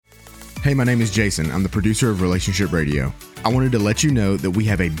Hey, my name is Jason. I'm the producer of Relationship Radio. I wanted to let you know that we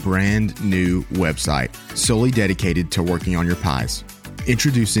have a brand new website solely dedicated to working on your pies.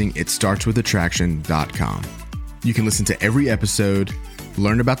 Introducing itstartswithattraction.com. You can listen to every episode,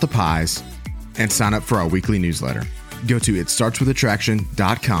 learn about the pies, and sign up for our weekly newsletter. Go to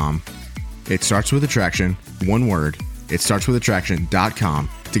itstartswithattraction.com. It starts with attraction, one word, itstartswithattraction.com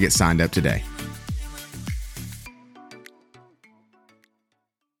to get signed up today.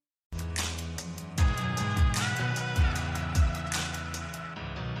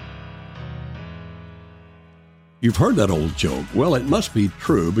 You've heard that old joke. Well, it must be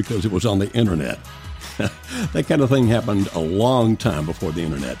true because it was on the internet. That kind of thing happened a long time before the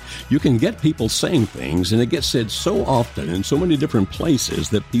internet. You can get people saying things, and it gets said so often in so many different places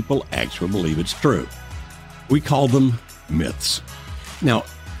that people actually believe it's true. We call them myths. Now,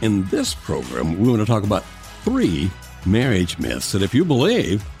 in this program, we want to talk about 3 marriage myths that if you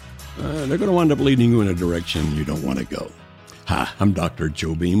believe, they're going to wind up leading you in a direction you don't want to go. Hi, I'm Dr.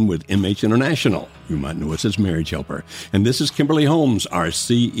 Joe Beam with MH International. You might know us as Marriage Helper. And this is Kimberly Holmes, our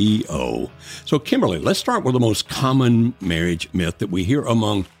CEO. So, Kimberly, let's start with the most common marriage myth that we hear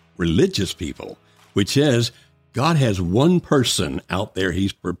among religious people, which is God has one person out there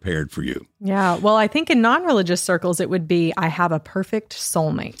He's prepared for you. Yeah, well, I think in non-religious circles, it would be, I have a perfect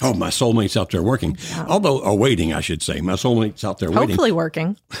soulmate. Oh, my soulmate's out there working. Yeah. Although, waiting, I should say. My soulmate's out there waiting. Hopefully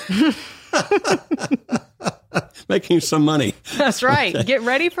working. Making some money. That's right. Get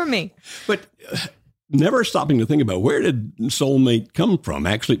ready for me. But never stopping to think about, where did soulmate come from?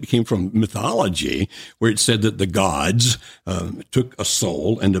 Actually, it came from mythology, where it said that the gods took a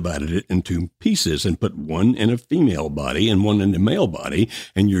soul and divided it into pieces and put one in a female body and one in a male body.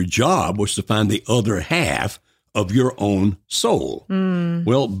 And your job was to find the other half of your own soul.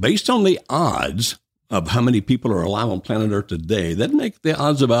 Well, based on the odds of how many people are alive on planet Earth today, that makes the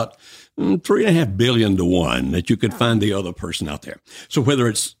odds about 3.5 billion to 1 that you could find the other person out there. So whether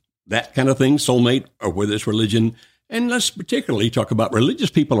it's that kind of thing, soulmate, or whether it's religion, and let's particularly talk about religious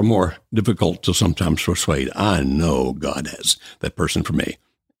people are more difficult to sometimes persuade. I know God has that person for me.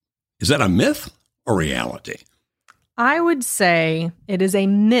 Is that a myth or reality? I would say it is a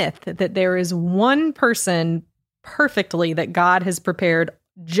myth that there is one person perfectly that God has prepared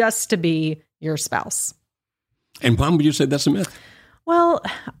just to be your spouse. And why would you say that's a myth? Well,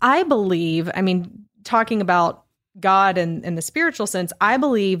 I believe, talking about God and in the spiritual sense, I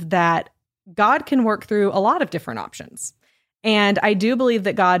believe that God can work through a lot of different options. And I do believe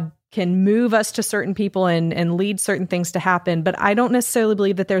that God can move us to certain people and lead certain things to happen. But I don't necessarily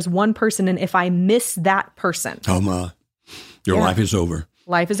believe that there's one person, and if I miss that person, your life is over.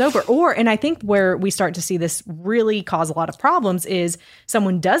 Life is over. And I think where we start to see this really cause a lot of problems is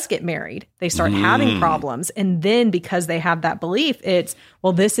someone does get married, they start having problems. And then because they have that belief, it's,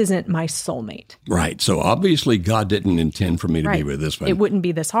 well, this isn't my soulmate. Right. So obviously God didn't intend for me to be with this one. It wouldn't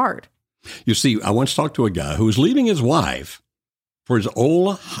be this hard. You see, I once talked to a guy who was leaving his wife for his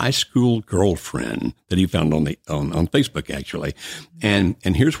old high school girlfriend that he found on Facebook, actually. And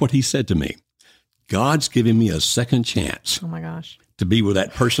here's what he said to me. God's giving me a second chance. Oh my gosh. To be with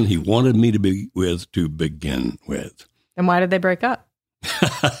that person He wanted me to be with to begin with. And why did they break up?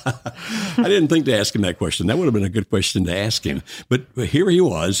 I didn't think to ask him that question. That would have been a good question to ask him. But here he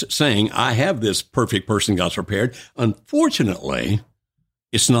was saying, I have this perfect person God's prepared. Unfortunately,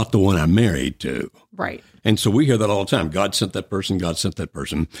 it's not the one I'm married to. Right. And so we hear that all the time. God sent that person. God sent that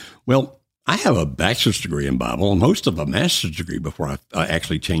person. Well, I have a bachelor's degree in Bible, most of a master's degree before I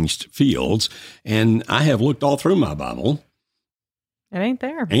actually changed fields. And I have looked all through my Bible. It ain't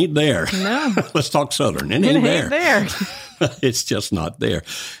there. Ain't there. No. Let's talk Southern. It ain't there. There. It's just not there.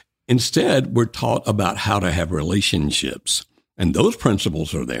 Instead, we're taught about how to have relationships, and those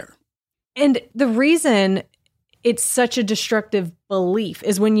principles are there. And the reason it's such a destructive belief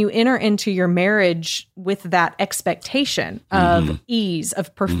is when you enter into your marriage with that expectation of ease,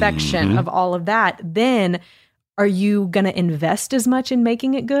 of perfection, of all of that, then are you going to invest as much in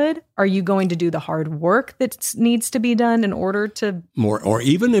making it good? Are you going to do the hard work that needs to be done in order to... Or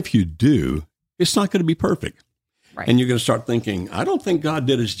even if you do, it's not going to be perfect. Right. And you're going to start thinking, I don't think God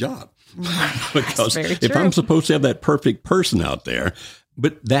did His job. Because if true. I'm supposed to have that perfect person out there,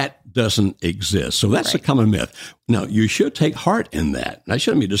 but that doesn't exist. So that's a common myth. Now, you should take heart in that. That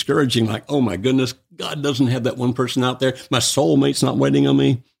shouldn't be discouraging, like, oh my goodness, God doesn't have that one person out there. My soulmate's not waiting on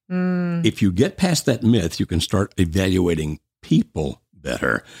me. If you get past that myth, you can start evaluating people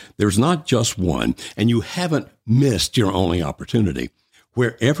better. There's not just one, and you haven't missed your only opportunity.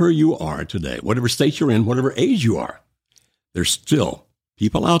 Wherever you are today, whatever state you're in, whatever age you are, there's still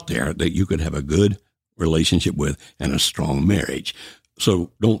people out there that you could have a good relationship with and a strong marriage.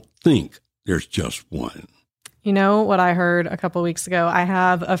 So don't think there's just one. You know what I heard a couple of weeks ago? I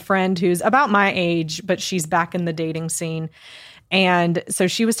have a friend who's about my age, but she's back in the dating scene. And so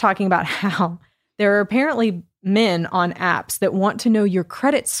she was talking about how there are apparently men on apps that want to know your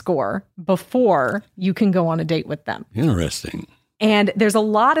credit score before you can go on a date with them. Interesting. And there's a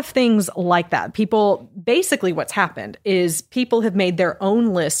lot of things like that. People, basically what's happened is people have made their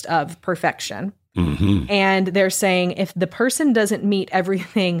own list of perfection. Mm-hmm. And they're saying if the person doesn't meet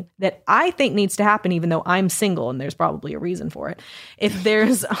everything that I think needs to happen, even though I'm single, and there's probably a reason for it, if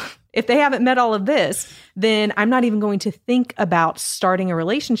they haven't met all of this, then I'm not even going to think about starting a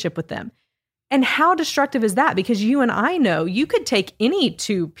relationship with them. And how destructive is that? Because you and I know you could take any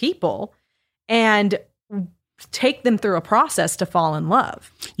two people and take them through a process to fall in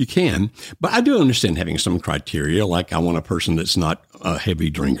love. You can, but I do understand having some criteria, like I want a person that's not a heavy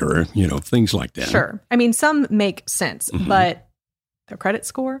drinker, things like that. Sure. I mean, some make sense, but their credit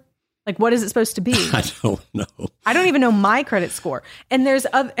score? Like, what is it supposed to be? I don't know. I don't even know my credit score. And there's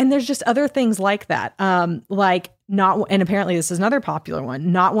just other things like that. And apparently this is another popular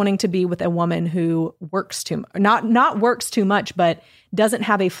one, not wanting to be with a woman who works not works too much, but doesn't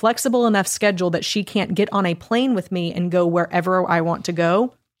have a flexible enough schedule that she can't get on a plane with me and go wherever I want to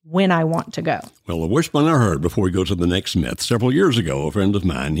go when I want to go. Well, the worst one I heard before we go to the next myth, several years ago, a friend of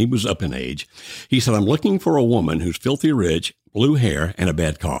mine, he was up in age. He said, I'm looking for a woman who's filthy rich, blue hair, and a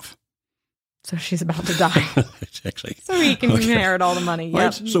bad cough. So she's about to die. Exactly. So he can inherit all the money. Yep.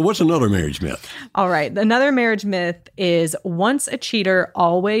 Right. So what's another marriage myth? All right. Another marriage myth is once a cheater,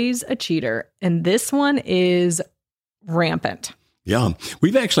 always a cheater. And this one is rampant. Yeah.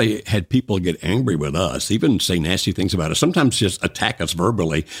 We've actually had people get angry with us, even say nasty things about us, sometimes just attack us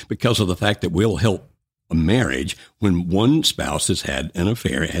verbally because of the fact that we'll help a marriage when one spouse has had an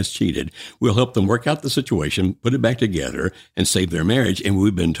affair, has cheated. We'll help them work out the situation, put it back together, and save their marriage. And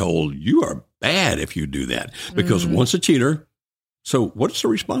we've been told, you are bad if you do that because once a cheater. So what's the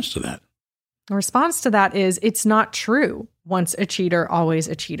response to that? The response to that is it's not true. Once a cheater, always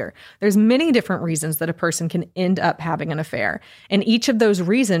a cheater. There's many different reasons that a person can end up having an affair, and each of those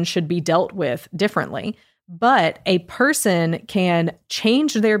reasons should be dealt with differently. But a person can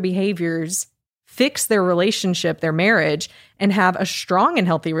change their behaviors, fix their relationship, their marriage, and have a strong and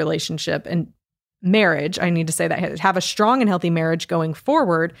healthy relationship and marriage. I need to say that, have a strong and healthy marriage going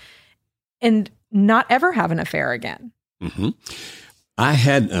forward and not ever have an affair again. Mm-hmm. I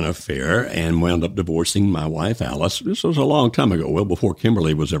had an affair and wound up divorcing my wife, Alice. This was a long time ago, well before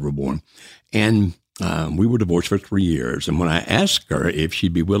Kimberly was ever born. And we were divorced for 3 years. And when I asked her if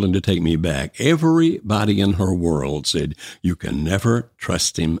she'd be willing to take me back, everybody in her world said, you can never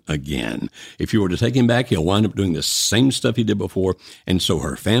trust him again. If you were to take him back, he'll wind up doing the same stuff he did before. And so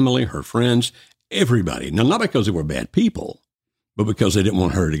her family, her friends, everybody, now not because they were bad people, but because they didn't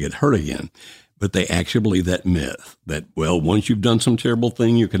want her to get hurt again. But they actually believe that myth that, well, once you've done some terrible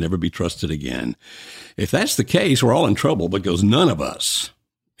thing, you can never be trusted again. If that's the case, we're all in trouble because none of us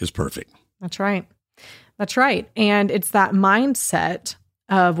is perfect. That's right. That's right. And it's that mindset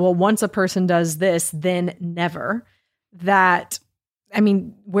of, well, once a person does this, then never. That, I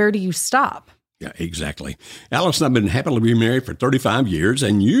mean, where do you stop? Yeah, exactly. Alice and I have been happily remarried for 35 years,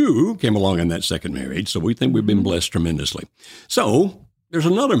 and you came along in that second marriage, so we think we've been blessed tremendously. So there's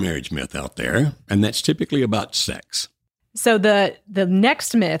another marriage myth out there, and that's typically about sex. So the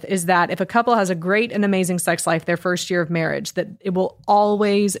next myth is that if a couple has a great and amazing sex life their first year of marriage, that it will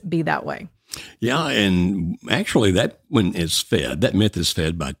always be that way. Yeah, and actually that myth is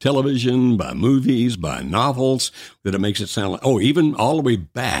fed by television, by movies, by novels, that it makes it sound like, even all the way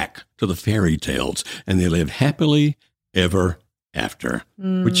back to the fairy tales, and they live happily ever after,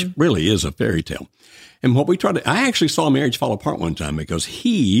 which really is a fairy tale. And what I actually saw a marriage fall apart one time because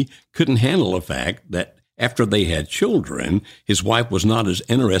he couldn't handle the fact that after they had children, his wife was not as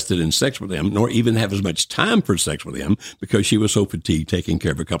interested in sex with him, nor even have as much time for sex with him because she was so fatigued taking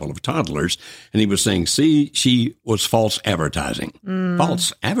care of a couple of toddlers. And he was saying, she was false advertising.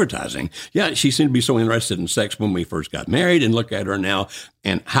 False advertising? Yeah, she seemed to be so interested in sex when we first got married, and look at her now.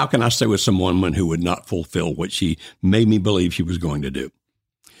 And how can I stay with someone who would not fulfill what she made me believe she was going to do?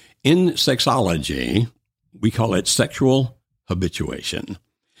 In sexology, we call it sexual habituation.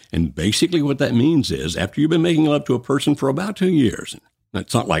 And basically what that means is after you've been making love to a person for about 2 years,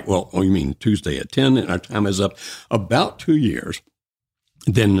 it's not like, you mean Tuesday at 10 and our time is up, about 2 years,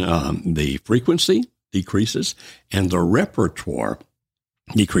 then the frequency decreases and the repertoire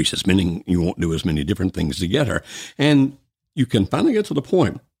decreases, meaning you won't do as many different things to get her. And you can finally get to the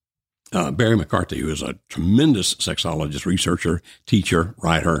point. Barry McCarthy, who is a tremendous sexologist, researcher, teacher,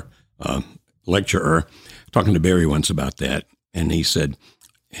 writer, lecturer, talking to Barry once about that. And he said,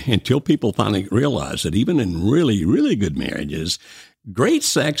 until people finally realize that even in really, really good marriages, great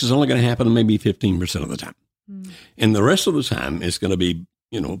sex is only going to happen maybe 15% of the time. And the rest of the time, it's going to be,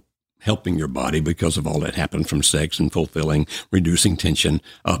 helping your body because of all that happened from sex and fulfilling, reducing tension,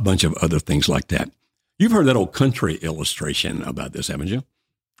 a bunch of other things like that. You've heard that old country illustration about this, haven't you?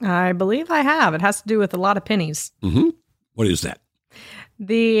 I believe I have. It has to do with a lot of pennies. Mm-hmm. What is that?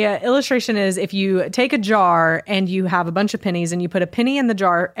 The illustration is if you take a jar and you have a bunch of pennies and you put a penny in the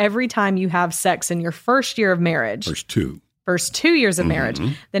jar every time you have sex in your first year of marriage. First 2 years of marriage.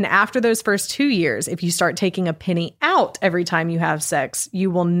 Then after those first 2 years, if you start taking a penny out every time you have sex,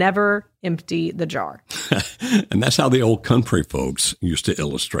 you will never empty the jar. And that's how the old country folks used to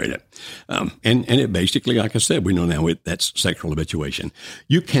illustrate it. And it basically, like I said, we know now that's sexual habituation.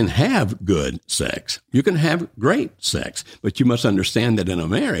 You can have good sex. You can have great sex. But you must understand that in a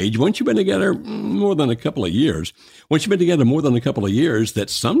marriage, once you've been together more than a couple of years, that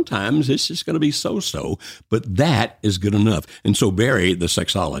sometimes it's just going to be so-so, but that is good enough. And so Barry, the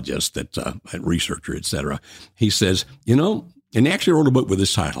sexologist, that researcher, et cetera, he says, and he actually wrote a book with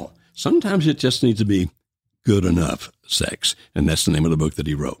this title, Sometimes It Just Needs to Be Good Enough Sex. And that's the name of the book that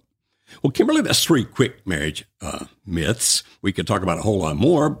he wrote. Well, Kimberly, that's 3 quick marriage myths. We could talk about a whole lot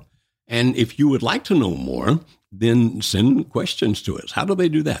more. And if you would like to know more, then send questions to us. How do they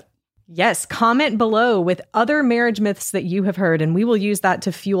do that? Yes, comment below with other marriage myths that you have heard, and we will use that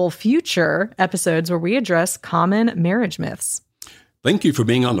to fuel future episodes where we address common marriage myths. Thank you for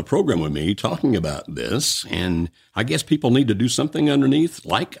being on the program with me, talking about this. And I guess people need to do something underneath,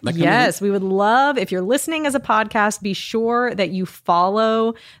 like that kind Yes, of we would love, if you're listening as a podcast, be sure that you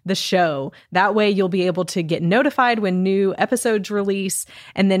follow the show. That way you'll be able to get notified when new episodes release.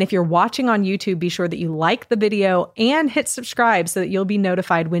 And then if you're watching on YouTube, be sure that you like the video and hit subscribe so that you'll be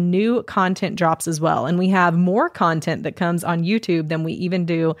notified when new content drops as well. And we have more content that comes on YouTube than we even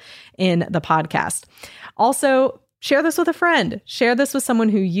do in the podcast. Also, share this with a friend. Share this with someone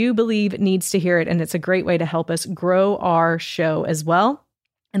who you believe needs to hear it. And it's a great way to help us grow our show as well.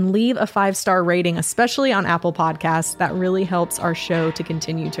 And leave a 5-star rating, especially on Apple Podcasts. That really helps our show to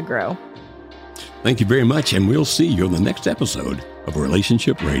continue to grow. Thank you very much. And we'll see you on the next episode of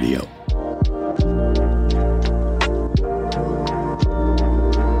Relationship Radio.